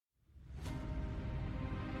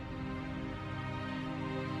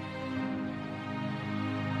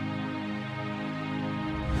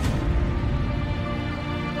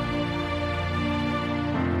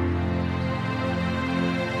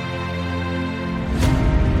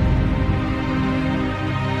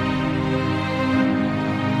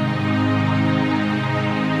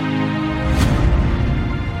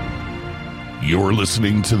You're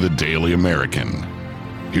listening to The Daily American.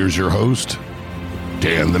 Here's your host,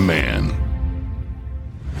 Dan the Man.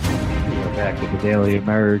 We're back at The Daily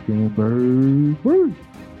American.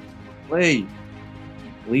 Play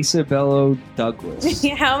Lisa Bello Douglas.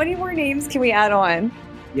 How many more names can we add on?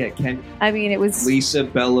 Yeah, it was Lisa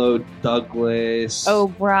Bello Douglas.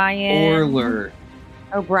 O'Brien.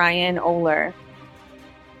 O'Brien. Oler.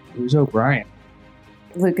 Who's O'Brien?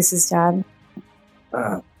 Lucas's dad.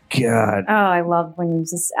 Oh, God. Oh, I love when you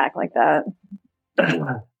just act like that.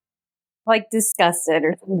 Like disgusted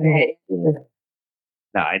or something.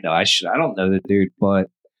 No, I know. I don't know the dude, but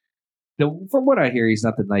from what I hear, he's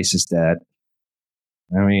not the nicest dad.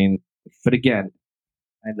 I mean, but again,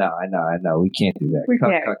 I know. We can't do that. We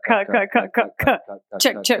can't. Cut.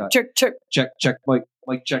 Check.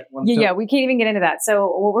 Mike, check. Yeah, we can't even get into that. So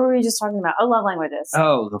what were we just talking about? Oh, love languages.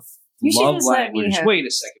 Oh, the love language. Wait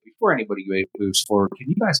a second. Before anybody moves forward, can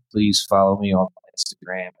you guys please follow me on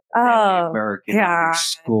Instagram? Oh, American God.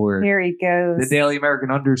 _ Here he goes. The Daily American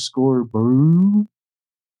 _ boo.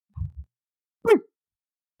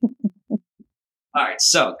 All right,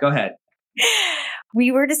 so go ahead.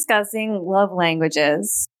 We were discussing love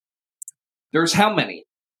languages. There's how many?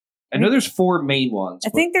 I know there's 4 main ones.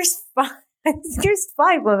 I think there's 5. I think there's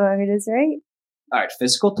 5 love languages, right? All right,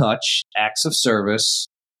 physical touch, acts of service,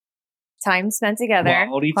 time spent together,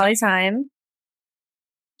 quality time,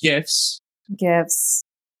 gifts, and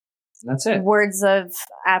that's it. Words of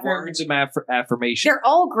affirmation. They're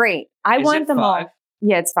all great. I want them 5? All.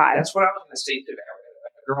 Yeah, it's 5. That's what I was going to say to a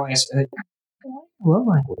girl. I said, love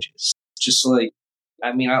languages. Just like,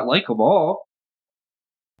 I mean, I like them all,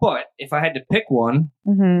 but if I had to pick one,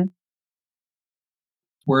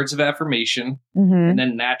 words of affirmation, and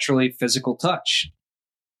then naturally physical touch.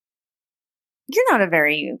 You're not a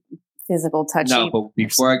very physical touchy. No, but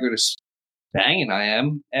before I go to banging, I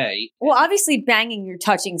am A. Well, obviously banging, you're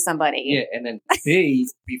touching somebody. Yeah, and then B,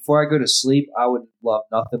 before I go to sleep, I would love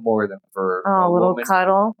nothing more than for a little woman,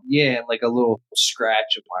 cuddle. Yeah, and like a little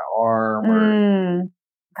scratch of my arm.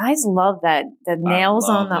 Guys love that. The nails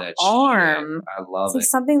on the arm. I love it's like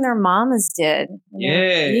something their mamas did.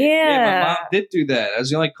 Yeah. My mom did do that. That was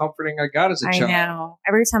the only comforting I got as a child. I know.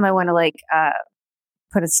 Every time I want to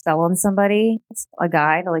put a spell on somebody, a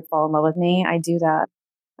guy to fall in love with me, I do that.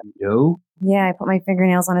 No? Yeah, I put my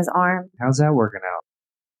fingernails on his arm. How's that working out?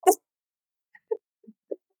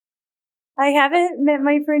 I haven't met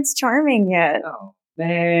my Prince Charming yet. Oh,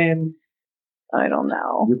 man. I don't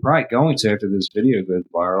know. You're probably going to after this video goes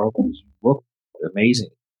viral because you look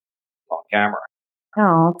amazing on camera.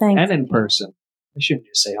 Oh, thank you. And in person. I shouldn't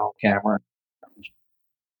just say on camera.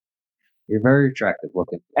 You're very attractive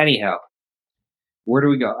looking. Anyhow, where do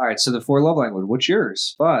we go? All right, so the 4 love language. What's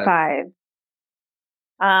yours? 5.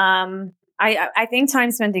 I think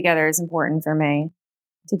time spent together is important for me.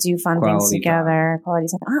 To do fun things together. Quality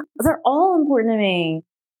time. They're all important to me.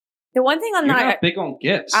 The one thing You're not big on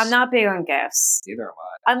gifts. I'm not big on gifts. Neither am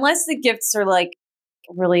I. Unless the gifts are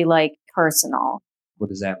really personal. What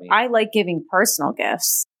does that mean? I like giving personal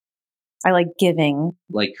gifts. I like giving.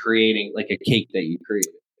 Like creating a cake that you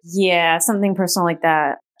created. Yeah, something personal like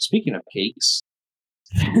that. Speaking of cakes,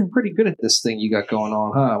 you're pretty good at this thing you got going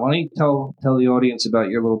on, huh? Why don't you tell the audience about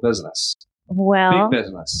your little business? Well, big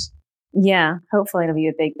business. Yeah, hopefully it'll be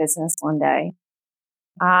a big business one day.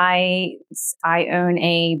 I own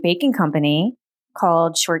a baking company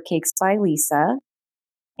called Shortcakes by Lisa,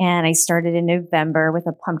 and I started in November with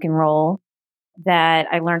a pumpkin roll that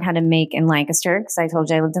I learned how to make in Lancaster because I told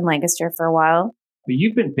you I lived in Lancaster for a while. But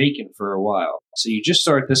you've been baking for a while, so you just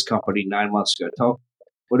started this company 9 months ago.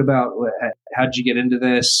 How'd you get into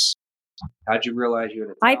this? How'd you realize you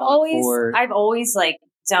had a talent I've always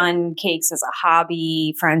done cakes as a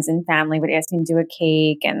hobby. Friends and family would ask me to do a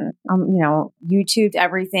cake, and YouTubed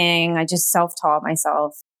everything. I just self-taught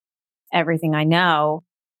myself everything I know,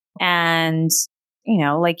 and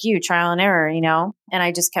like you, trial and error. And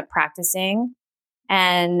I just kept practicing,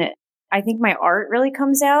 and I think my art really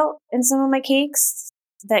comes out in some of my cakes.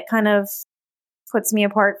 That kind of puts me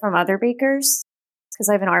apart from other bakers because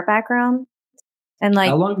I have an art background. And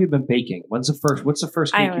how long have you been baking? What's the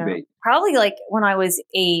first cake you baked? Probably when I was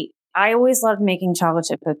 8. I always loved making chocolate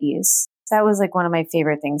chip cookies. That was one of my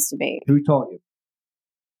favorite things to bake. Who taught you?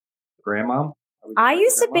 Grandmom? I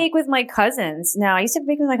used to bake with my cousins. No, I used to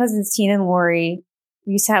bake with my cousins, Tina and Lori.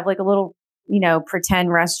 We used to have a little,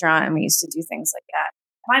 pretend restaurant, and we used to do things like that.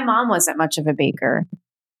 My mom wasn't much of a baker.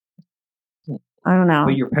 I don't know.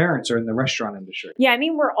 But your parents are in the restaurant industry. Yeah,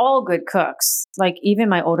 we're all good cooks. Even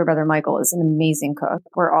my older brother, Michael, is an amazing cook.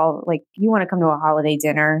 We're all you want to come to a holiday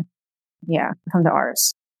dinner? Yeah, come to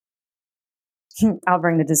ours. I'll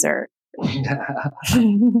bring the dessert.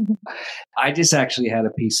 I just actually had a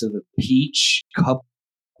piece of the peach cup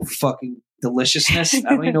fucking deliciousness. I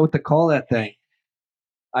don't even know what to call that thing.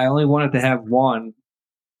 I only wanted to have one,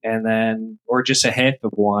 and then, or just a half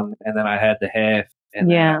of one, and then I had the half, and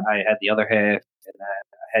then I had the other half, and then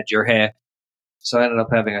I had your half. So I ended up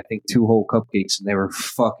having, I think, 2 whole cupcakes, and they were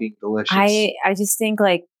fucking delicious. I just think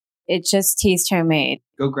like it just tastes homemade.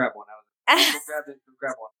 Go grab one. Go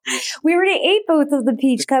grab one. Please. We already ate both of the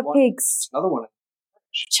peach cupcakes. Another one.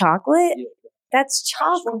 Chocolate? Yeah. That's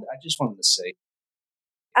chocolate. I just wanted to say.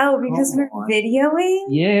 Oh, because we're videoing?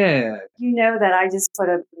 Yeah. You know that I just put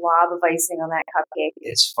a blob of icing on that cupcake.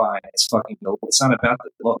 It's fine. It's fucking dope. It's not about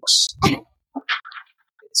the looks.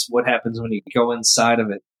 It's what happens when you go inside of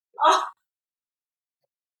it. Oh.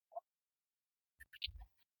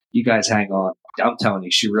 You guys hang on. I'm telling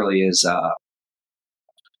you, she really is.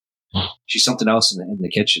 She's something else in the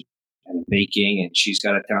kitchen and baking, and she's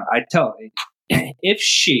got it down. I tell you, if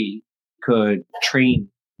she could train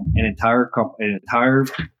an entire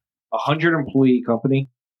 100 employee company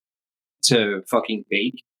to fucking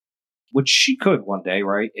bake, which she could one day,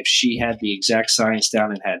 right? If she had the exact science down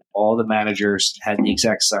and had all the managers, had the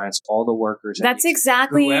exact science, all the workers. That's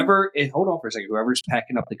exactly. Hold on for a second. Whoever's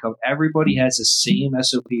packing up the company, everybody has the same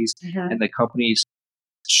SOPs, and the company's,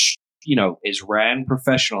 is ran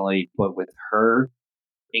professionally, but with her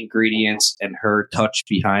ingredients and her touch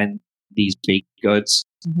behind these baked goods.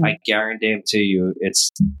 I guarantee you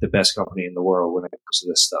it's the best company in the world when it comes to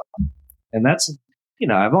this stuff. And that's,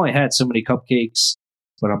 I've only had so many cupcakes,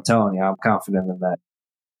 but I'm telling you, I'm confident in that.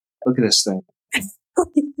 Look at this thing.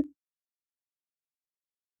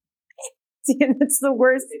 It's the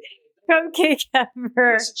worst cupcake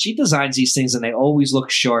ever. Listen, she designs these things and they always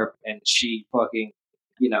look sharp, and she fucking,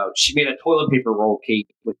 she made a toilet paper roll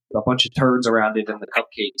cake with a bunch of turds around it and the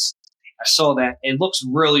cupcakes. I saw that. It looks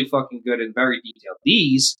really fucking good and very detailed.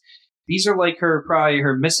 These are like probably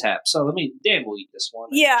her mishap. So Dan will eat this one.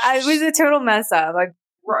 Yeah, it was a total mess up.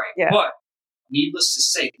 Right. Yeah. But needless to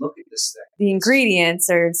say, look at this thing. The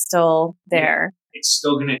ingredients are still there. Yeah, it's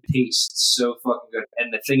still going to taste so fucking good.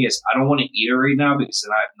 And the thing is, I don't want to eat it right now because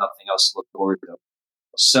then I have nothing else to look forward to.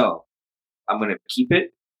 So I'm going to keep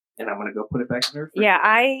it and I'm going to go put it back in there. Yeah,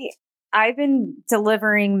 I've been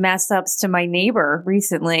delivering mess ups to my neighbor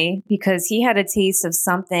recently because he had a taste of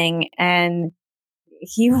something and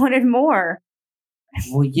he wanted more.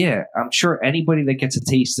 Well, yeah, I'm sure anybody that gets a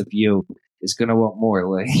taste of you is going to want more.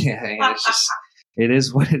 Like, it's just, it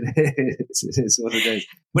is what it is. It is what it is.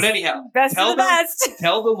 But anyhow, tell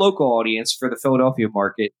the local audience for the Philadelphia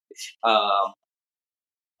market,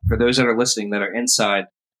 for those that are listening that are inside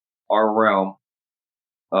our realm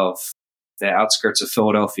of the outskirts of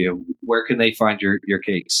Philadelphia, where can they find your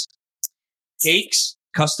cakes? Cakes,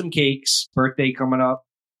 custom cakes, birthday coming up.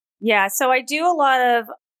 Yeah, so I do a lot of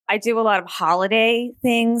holiday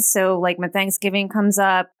things. So like when Thanksgiving comes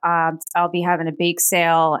up, I'll be having a bake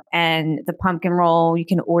sale, and the pumpkin roll you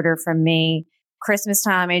can order from me. Christmas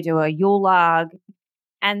time, I do a Yule log.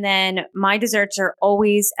 And then my desserts are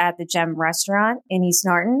always at the Gem restaurant in East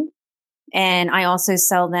Norton. And I also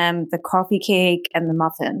sell them the coffee cake and the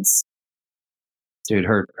muffins. Dude,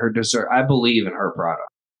 her dessert, I believe in her product.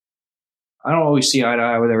 I don't always see eye to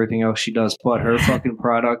eye with everything else she does, but her fucking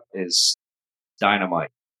product is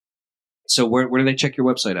dynamite. So where do they check your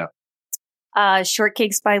website out?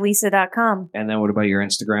 Shortcakesbylisa.com. And then what about your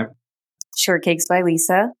Instagram? Shortcakes by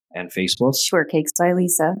Lisa. And Facebook? Shortcakes by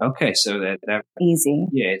Lisa. Okay, so that easy.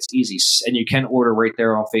 Yeah, it's easy. And you can order right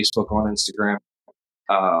there on Facebook, on Instagram.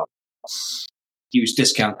 Use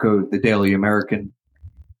discount code The Daily American.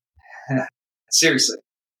 Seriously.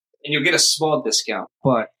 And you'll get a small discount,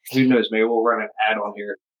 but who knows, maybe we'll run an ad on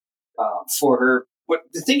here for her. But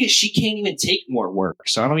the thing is, she can't even take more work,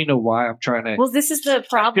 so I don't even know why I'm trying to. Well, this is the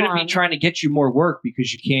problem. I'm going to be trying to get you more work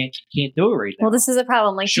because you can't do it right now. Well, this is a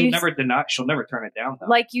problem. Like she'll never turn it down, though.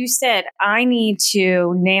 Like you said, I need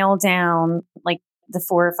to nail down like the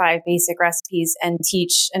 4 or 5 basic recipes and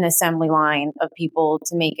teach an assembly line of people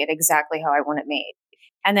to make it exactly how I want it made.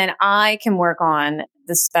 And then I can work on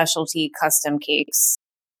the specialty custom cakes.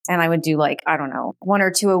 And I would do 1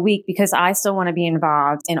 or 2 a week because I still want to be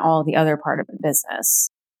involved in all the other part of the business.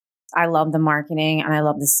 I love the marketing and I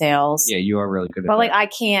love the sales. Yeah, you are really good at that. But I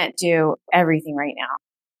can't do everything right now.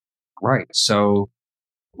 Right. So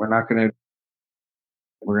we're going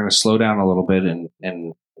to slow down a little bit and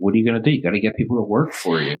what are you going to do? You got to get people to work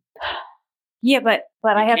for you. Yeah, but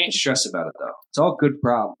I have can't stress about it though. It's all good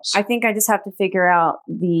problems. I think I just have to figure out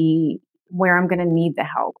where I'm going to need the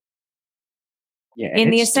help. Yeah, in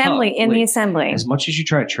the assembly. As much as you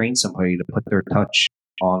try to train somebody to put their touch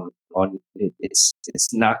on on it, it's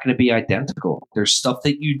not going to be identical. There's stuff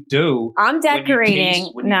that you do. I'm decorating.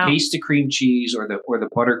 When you taste the cream cheese or the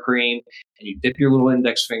buttercream, and you dip your little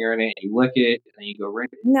index finger in it, and you lick it, and then you go right.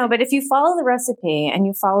 No, but if you follow the recipe and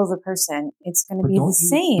you follow the person, it's going to be the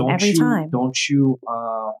same every time. Don't you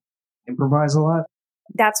improvise a lot?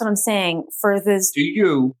 That's what I'm saying. For this, do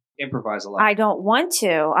you improvise a lot? I don't want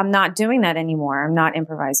to. I'm not doing that anymore. I'm not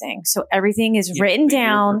improvising. So everything is written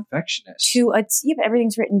down. Perfectionist. But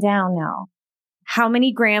everything's written down now. How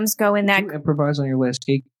many grams go in that? Did you improvise on your last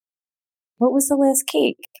cake? What was the last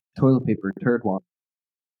cake? Toilet paper, turd one.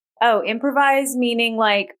 Oh, improvise meaning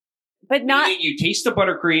like, but not. Meaning you taste the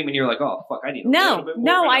buttercream and you're like, oh fuck, I need a little bit more.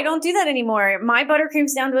 No, I don't do that anymore. My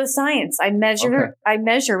buttercream's down to a science. I measure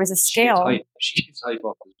with a scale. She gets hype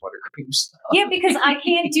off this buttercream stuff. Yeah, because I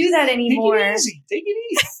can't do that anymore. Take it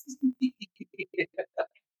easy.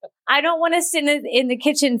 I don't want to sit in the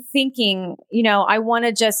kitchen thinking, I want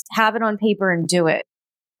to just have it on paper and do it.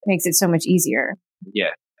 Makes it so much easier.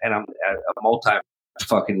 Yeah, and I'm at a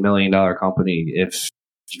multi-fucking $1,000,000 company. If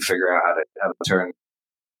you figure out how to turn,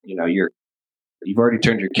 you've already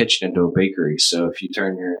turned your kitchen into a bakery. So if you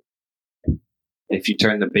turn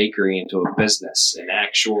the bakery into a business, it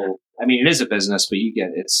is a business, but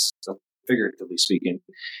it's figuratively speaking,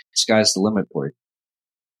 sky's the limit for it.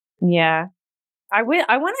 Yeah. I want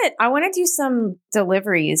to do some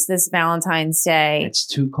deliveries this Valentine's Day. It's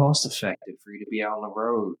too cost effective for you to be out on the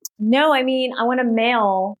road. No, I want to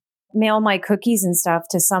mail my cookies and stuff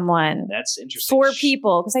to someone. That's interesting. For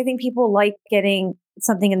people, because I think people like getting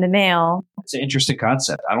something in the mail. It's an interesting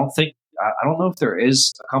concept. I don't know if there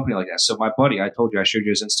is a company like that. So my buddy, I told you, I showed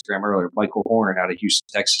you his Instagram earlier, Michael Horn out of Houston,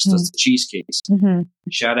 Texas, does the cheesecakes. Mm-hmm.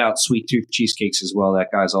 Shout out Sweet Tooth Cheesecakes as well. That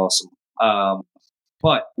guy's awesome.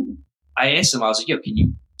 But I asked him, I was like, yo, can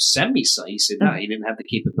you send me some? He said, no, he didn't have the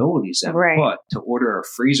capabilities. Right. But to order a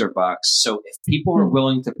freezer box. So if people are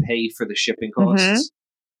willing to pay for the shipping costs,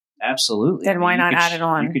 absolutely. Then why not add it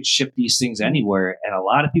on? You could ship these things anywhere. And a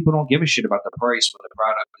lot of people don't give a shit about the price when the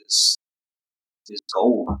product is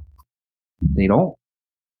gold. They don't.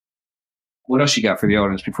 What else you got for the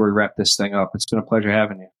audience before we wrap this thing up? It's been a pleasure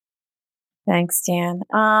having you. Thanks, Dan.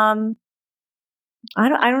 I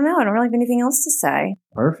don't know. I don't really have anything else to say.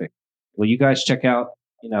 Perfect. Well, you guys check out,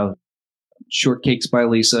 Shortcakes by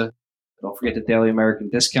Lisa. Don't forget the Daily American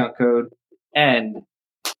discount code. And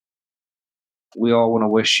we all want to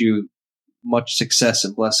wish you much success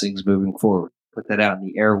and blessings moving forward. Put that out in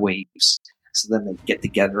the airwaves. So then they get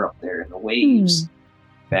together up there in the waves.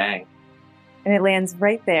 Bang. And it lands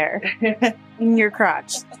right there in your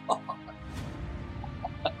crotch.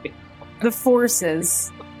 The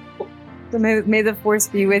forces. May the force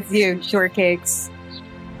be with you, Shortcakes.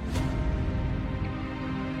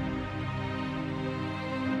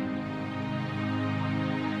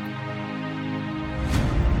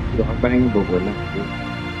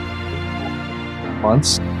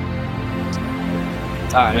 Months.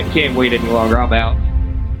 All right, I can't wait any longer. I'm out.